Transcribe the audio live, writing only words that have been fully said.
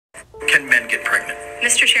Can men get pregnant?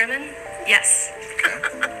 Mr. Chairman, yes.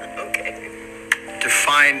 Okay.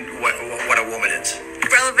 Define what a woman is.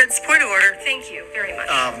 Relevance, point of order. Thank you very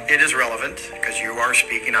much. It is relevant because you are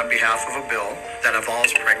speaking on behalf of a bill that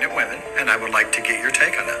involves pregnant women, and I would like to get your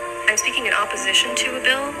take on that. I'm speaking in opposition to a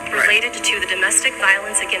bill related to the domestic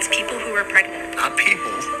violence against people who are pregnant. Not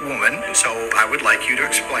people, woman. And so I would like you to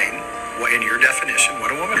explain, in your definition,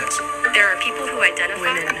 what a woman is. There are people who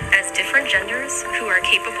identify as different genders who are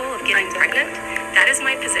capable of getting pregnant. That is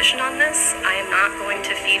my position on this. I am not going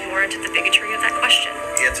to feed more into the bigotry of that question.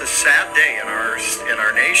 It's a sad day in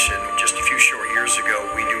our nation. Just a few short years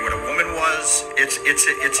ago, we knew what a woman was.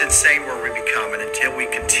 It's insane where we become, and until we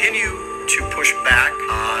continue to push back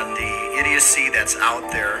on the idiocy that's out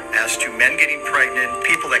there as to men getting pregnant,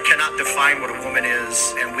 people that cannot define what a woman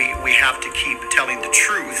is, and we have to keep telling the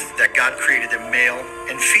truth that God created them male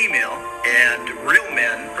and female, and real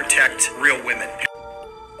men protect real women.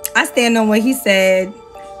 I stand on what he said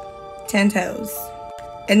 10 toes.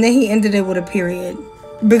 And then he ended it with a period.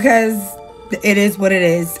 Because it is what it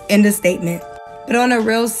is. End of statement. But on a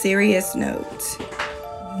real serious note,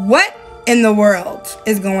 what in the world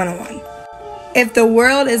is going on? If the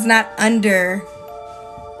world is not under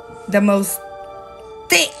the most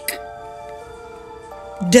thick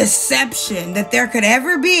deception that there could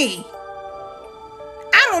ever be,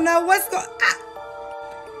 I don't know what's going on.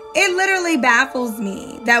 It literally baffles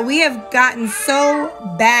me that we have gotten so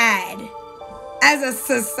bad as a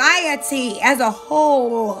society, as a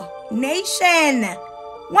whole nation.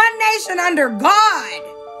 One nation under God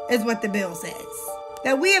is what the bill says.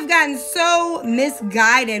 That we have gotten so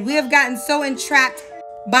misguided. We have gotten so entrapped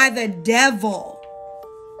by the devil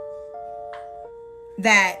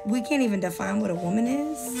that we can't even define what a woman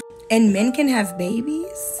is. And men can have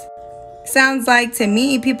babies. Sounds like to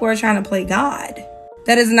me people are trying to play God.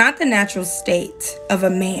 That is not the natural state of a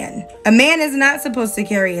man. A man is not supposed to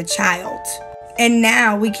carry a child. And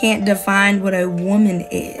now we can't define what a woman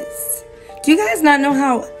is. Do you guys not know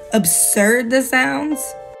how absurd this sounds?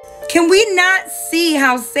 Can we not see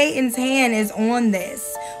how Satan's hand is on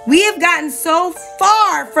this? We have gotten so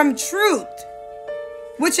far from truth,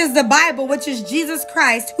 which is the Bible, which is Jesus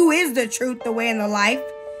Christ, who is the truth, the way, and the life,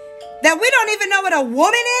 that we don't even know what a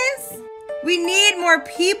woman is. We need more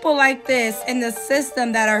people like this in the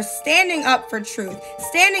system that are standing up for truth,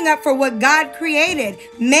 standing up for what God created,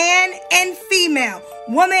 man and female,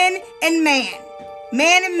 woman and man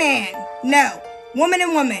and no, woman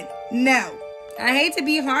and woman, no. I hate to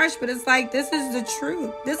be harsh, but it's like, this is the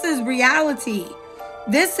truth. This is reality.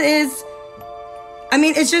 This is,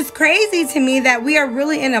 it's just crazy to me that we are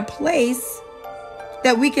really in a place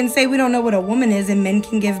that we can say we don't know what a woman is and men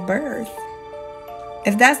can give birth.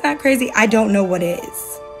 If that's not crazy, I don't know what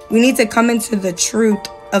is. We need to come into the truth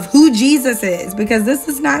of who Jesus is, because this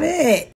is not it.